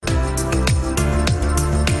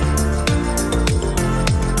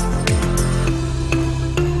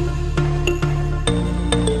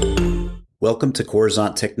Welcome to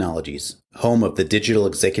Coruzant Technologies, home of the Digital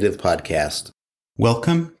Executive Podcast.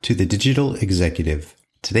 Welcome to the Digital Executive.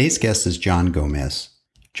 Today's guest is John Gomez.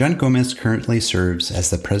 John Gomez currently serves as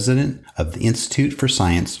the president of the Institute for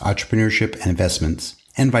Science, Entrepreneurship, and Investments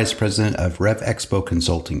and vice president of Rev Expo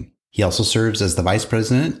Consulting. He also serves as the vice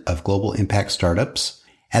president of Global Impact Startups.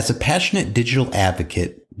 As a passionate digital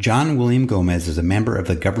advocate, John William Gomez is a member of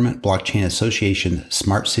the Government Blockchain Association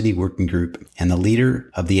Smart City Working Group and the leader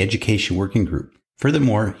of the Education Working Group.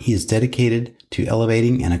 Furthermore, he is dedicated to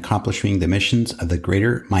elevating and accomplishing the missions of the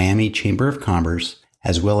Greater Miami Chamber of Commerce,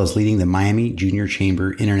 as well as leading the Miami Junior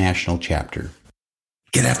Chamber International Chapter.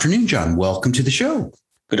 Good afternoon, John. Welcome to the show.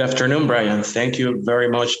 Good afternoon, Brian. Thank you very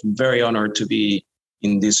much. Very honored to be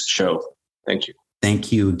in this show. Thank you.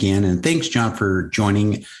 Thank you again. And thanks, John, for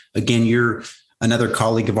joining. Again, you're another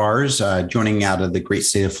colleague of ours joining out of the great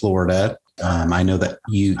state of Florida. I know that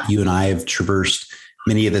you and I have traversed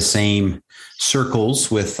many of the same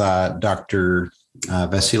circles with Dr.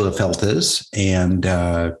 Vasila Feltes, and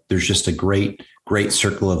there's just a great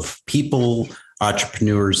circle of people,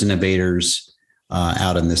 entrepreneurs, innovators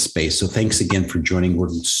out in this space. So thanks again for joining. We're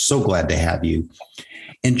so glad to have you.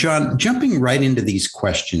 And John, jumping right into these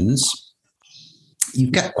questions,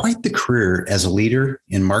 you've got quite the career as a leader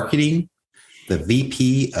in marketing, the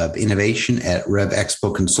VP of Innovation at Rev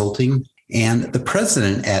Expo Consulting, and the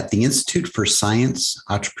president at the Institute for Science,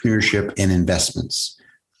 Entrepreneurship, and Investments.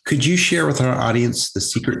 Could you share with our audience the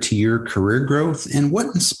secret to your career growth and what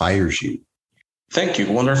inspires you? Thank you.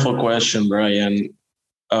 Wonderful question, Brian.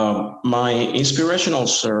 My inspirational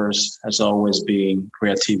source has always been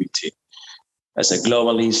creativity. As a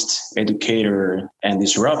globalist, educator, and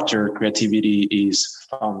disruptor, creativity is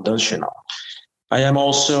foundational. I am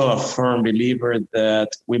also a firm believer that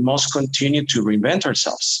we must continue to reinvent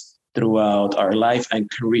ourselves throughout our life and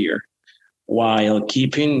career while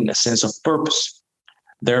keeping a sense of purpose.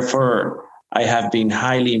 Therefore, I have been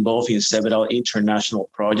highly involved in several international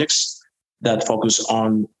projects that focus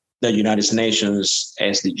on the United Nations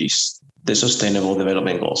SDGs, the Sustainable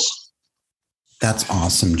Development Goals. That's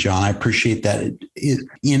awesome, John. I appreciate that.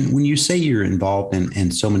 When you say you're involved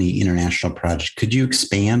in so many international projects, could you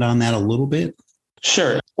expand on that a little bit?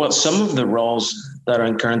 Sure. Well, some of the roles that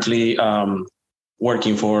I'm currently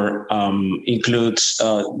working for includes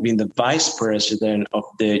being the vice president of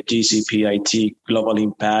the GCPIT Global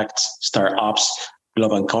Impact Startups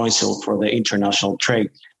Global Council for the International Trade.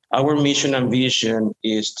 Our mission and vision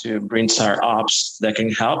is to bring startups that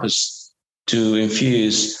can help us to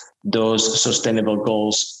infuse those sustainable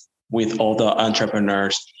goals with all the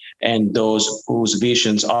entrepreneurs and those whose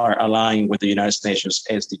visions are aligned with the United Nations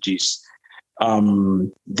SDGs.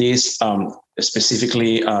 This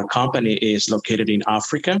specifically company is located in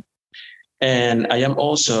Africa. And I am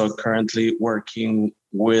also currently working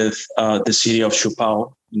with the city of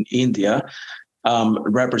Chupal in India,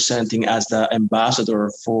 representing as the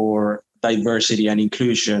ambassador for diversity and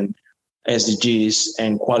inclusion, SDGs,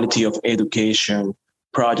 and quality of education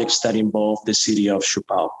projects that involve the city of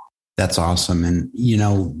Chupal. That's awesome. And,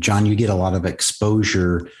 John, you get a lot of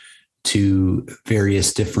exposure to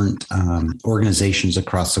various different organizations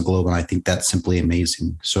across the globe. And I think that's simply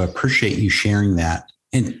amazing. So I appreciate you sharing that.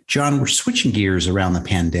 And John, we're switching gears around the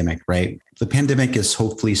pandemic, right? The pandemic is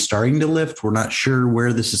hopefully starting to lift. We're not sure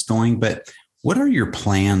where this is going, but what are your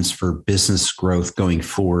plans for business growth going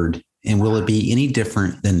forward? And will it be any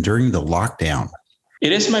different than during the lockdown?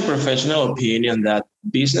 It is my professional opinion that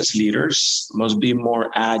business leaders must be more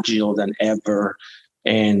agile than ever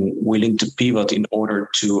and willing to pivot in order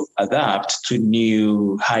to adapt to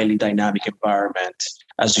new, highly dynamic environment.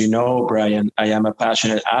 As you know, Brian, I am a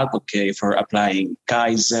passionate advocate for applying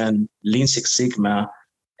Kaizen, Lean Six Sigma,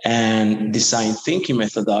 and design thinking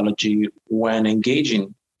methodology when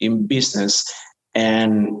engaging in business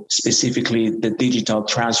and specifically the digital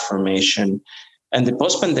transformation. And the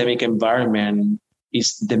post-pandemic environment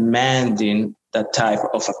is demanding that type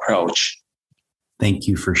of approach. Thank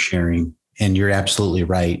you for sharing. And you're absolutely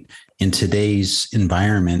right. In today's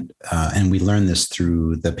environment, and we learned this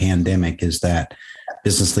through the pandemic, is that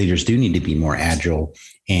business leaders do need to be more agile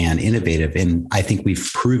and innovative. And I think we've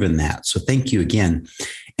proven that. So thank you again.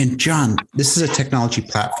 And John, this is a technology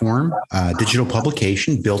platform, digital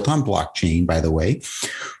publication built on blockchain, by the way.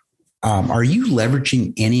 Are you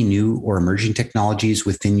leveraging any new or emerging technologies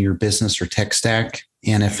within your business or tech stack?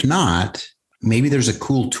 And if not, maybe there's a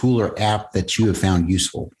cool tool or app that you have found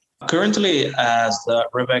useful. Currently, as the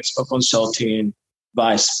Rev Expo Consulting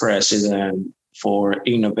Vice President for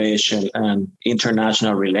Innovation and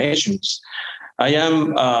International Relations, I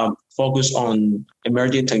am focused on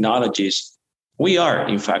emerging technologies. We are,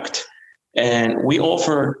 in fact, And we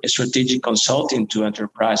offer strategic consulting to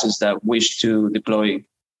enterprises that wish to deploy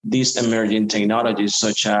these emerging technologies,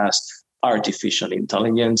 such as artificial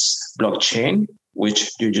intelligence, blockchain,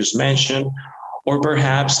 which you just mentioned, or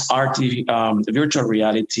perhaps virtual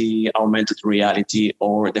reality, augmented reality,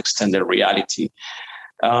 or the extended reality.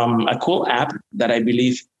 A cool app that I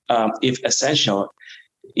believe, if essential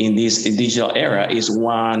in this digital era, is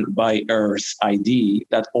one by Earth ID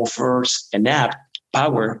that offers an app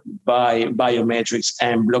powered by biometrics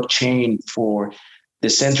and blockchain for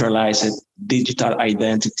decentralized digital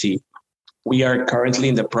identity. We are currently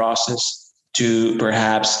in the process to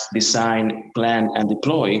perhaps design, plan, and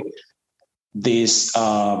deploy this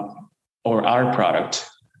or our product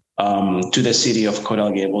to the city of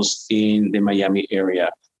Coral Gables in the Miami area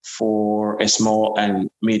for small and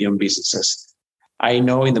medium businesses. I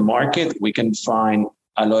know in the market we can find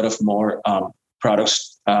a lot of more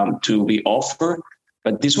products to be offered,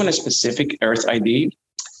 but this one is specific, Earth ID,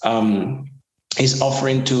 is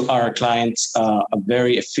offering to our clients a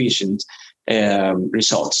very efficient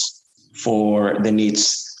results for the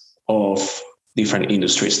needs of different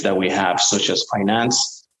industries that we have, such as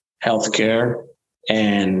finance, healthcare,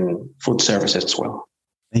 and food services as well.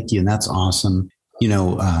 Thank you. And that's awesome. You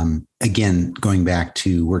know, again, going back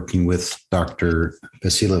to working with Dr.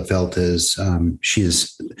 Vasila Veltes, she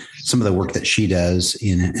is some of the work that she does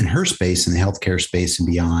in her space, in the healthcare space and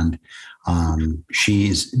beyond.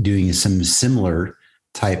 She's doing some similar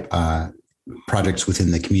type projects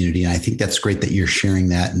within the community. And I think that's great that you're sharing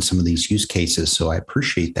that in some of these use cases. So I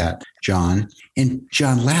appreciate that, John. And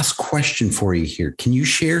John, last question for you here. Can you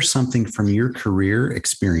share something from your career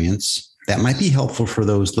experience that might be helpful for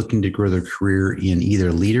those looking to grow their career in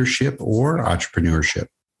either leadership or entrepreneurship?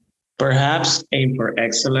 Perhaps aim for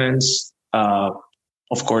excellence.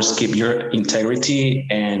 Of course, keep your integrity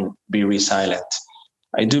and be resilient.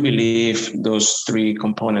 I do believe those three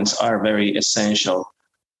components are very essential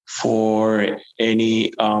for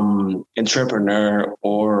any entrepreneur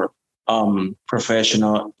or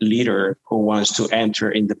professional leader who wants to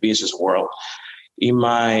enter in the business world. In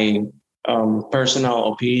my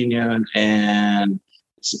personal opinion, and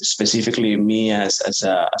specifically me as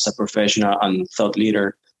a professional and thought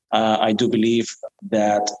leader, I do believe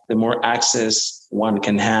that the more access one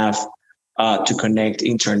can have to connect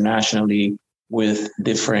internationally with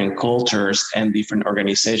different cultures and different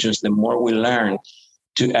organizations, the more we learn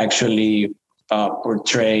to actually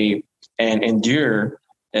portray and endure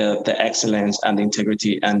the excellence and the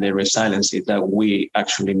integrity and the resiliency that we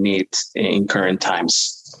actually need in current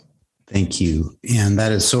times. Thank you. And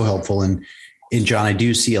that is so helpful. And John, I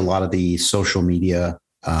do see a lot of the social media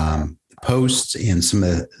posts and some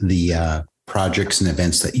of the projects and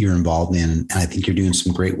events that you're involved in. And I think you're doing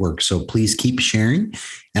some great work. So please keep sharing.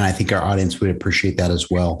 And I think our audience would appreciate that as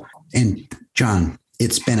well. And John,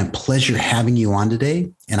 it's been a pleasure having you on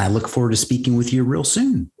today. And I look forward to speaking with you real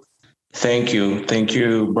soon. Thank you. Thank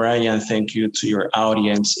you, Brian. Thank you to your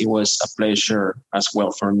audience. It was a pleasure as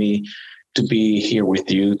well for me to be here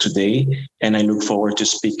with you today. And I look forward to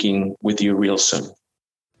speaking with you real soon.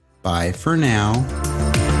 Bye for now.